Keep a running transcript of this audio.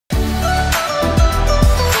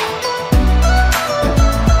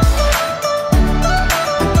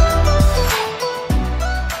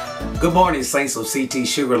Good morning, saints of CT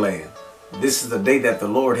Sugarland. This is the day that the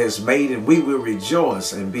Lord has made, and we will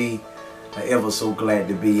rejoice and be ever so glad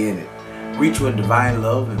to be in it. Greet you in divine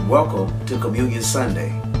love and welcome to Communion Sunday.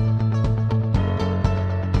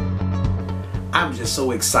 I'm just so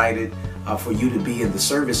excited for you to be in the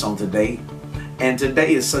service on today. And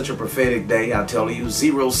today is such a prophetic day, I tell you,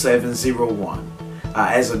 0701.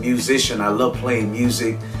 As a musician, I love playing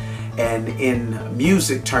music. And in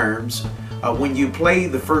music terms, when you play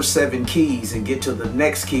the first 7 keys and get to the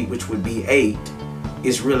next key, which would be 8,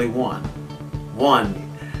 is really 1.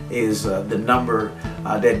 1 is the number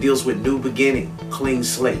that deals with new beginning, clean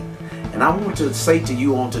slate. And I want to say to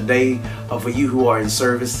you on today, for you who are in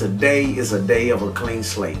service, today is a day of a clean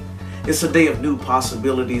slate. It's a day of new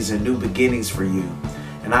possibilities and new beginnings for you.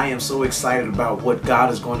 And I am so excited about what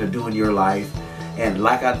God is going to do in your life. And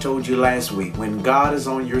like I told you last week, when God is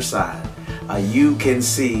on your side, you can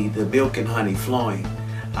see the milk and honey flowing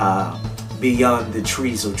beyond the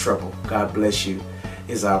trees of trouble. God bless you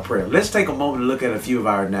is our prayer. Let's take a moment to look at a few of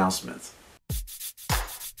our announcements.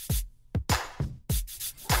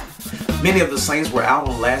 Many of the saints were out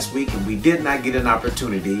on last week, and we did not get an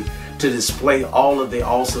opportunity to display all of the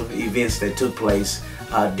awesome events that took place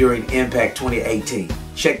during Impact 2018.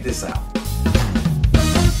 Check this out.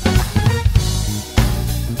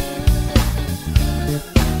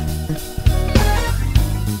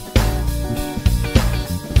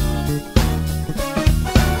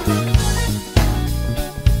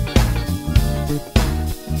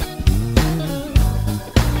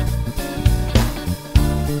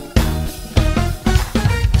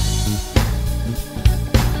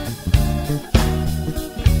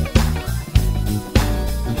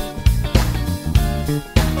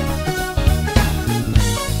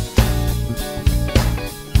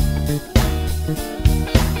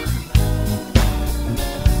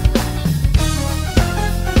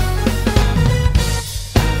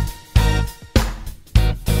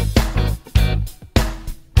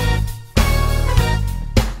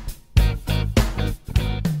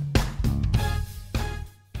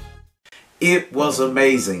 It was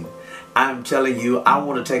amazing. I'm telling you, I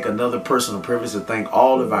want to take another personal privilege to thank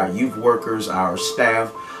all of our youth workers, our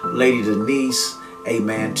staff, Lady Denise,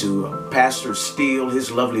 amen, to Pastor Steele, his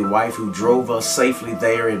lovely wife who drove us safely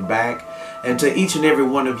there and back, and to each and every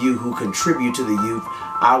one of you who contribute to the youth.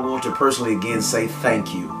 I want to personally again say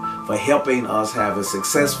thank you for helping us have a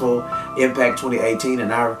successful Impact 2018,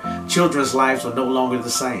 and our children's lives are no longer the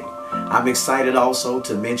same. I'm excited also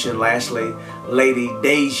to mention lastly Lady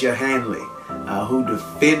Deja Hanley, who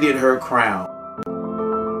defended her crown.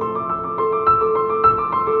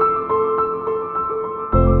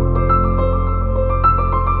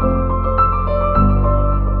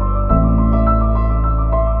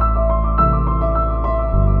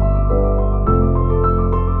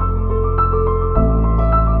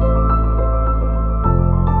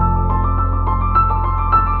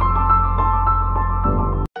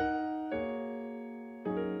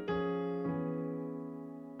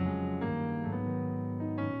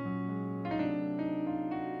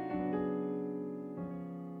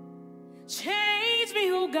 Change me,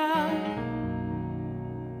 oh God,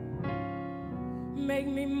 make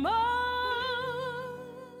me more